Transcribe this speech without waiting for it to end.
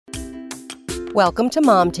Welcome to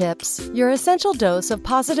Mom Tips, your essential dose of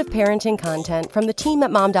positive parenting content from the team at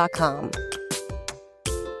mom.com.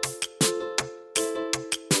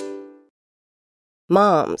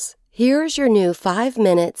 Moms, here's your new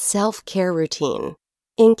 5-minute self-care routine.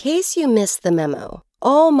 In case you missed the memo,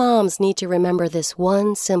 all moms need to remember this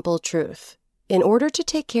one simple truth. In order to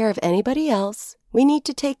take care of anybody else, we need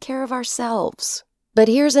to take care of ourselves. But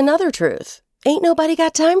here's another truth. Ain't nobody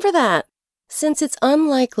got time for that. Since it's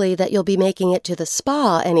unlikely that you'll be making it to the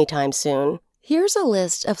spa anytime soon, here's a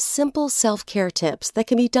list of simple self-care tips that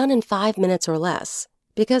can be done in 5 minutes or less.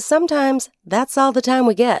 Because sometimes that's all the time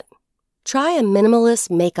we get. Try a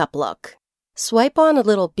minimalist makeup look. Swipe on a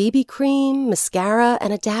little BB cream, mascara,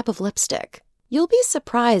 and a dab of lipstick. You'll be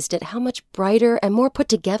surprised at how much brighter and more put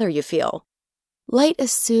together you feel. Light a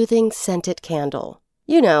soothing scented candle.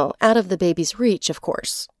 You know, out of the baby's reach, of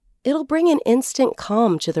course. It'll bring an instant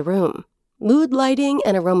calm to the room. Mood lighting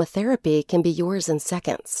and aromatherapy can be yours in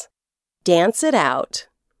seconds. Dance it out.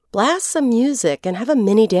 Blast some music and have a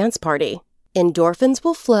mini dance party. Endorphins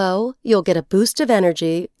will flow, you'll get a boost of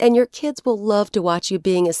energy, and your kids will love to watch you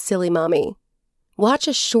being a silly mommy. Watch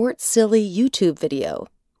a short, silly YouTube video.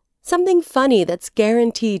 Something funny that's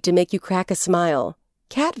guaranteed to make you crack a smile.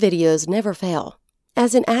 Cat videos never fail.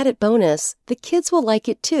 As an added bonus, the kids will like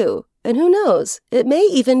it too, and who knows, it may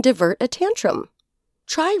even divert a tantrum.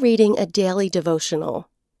 Try reading a daily devotional.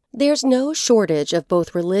 There's no shortage of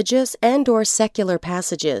both religious and/or secular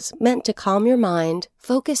passages meant to calm your mind,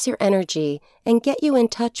 focus your energy, and get you in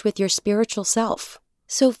touch with your spiritual self.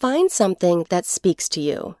 So find something that speaks to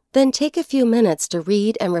you, then take a few minutes to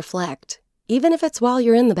read and reflect, even if it's while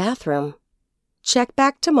you're in the bathroom. Check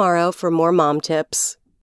back tomorrow for more mom tips.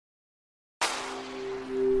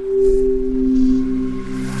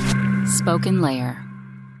 Spoken Layer.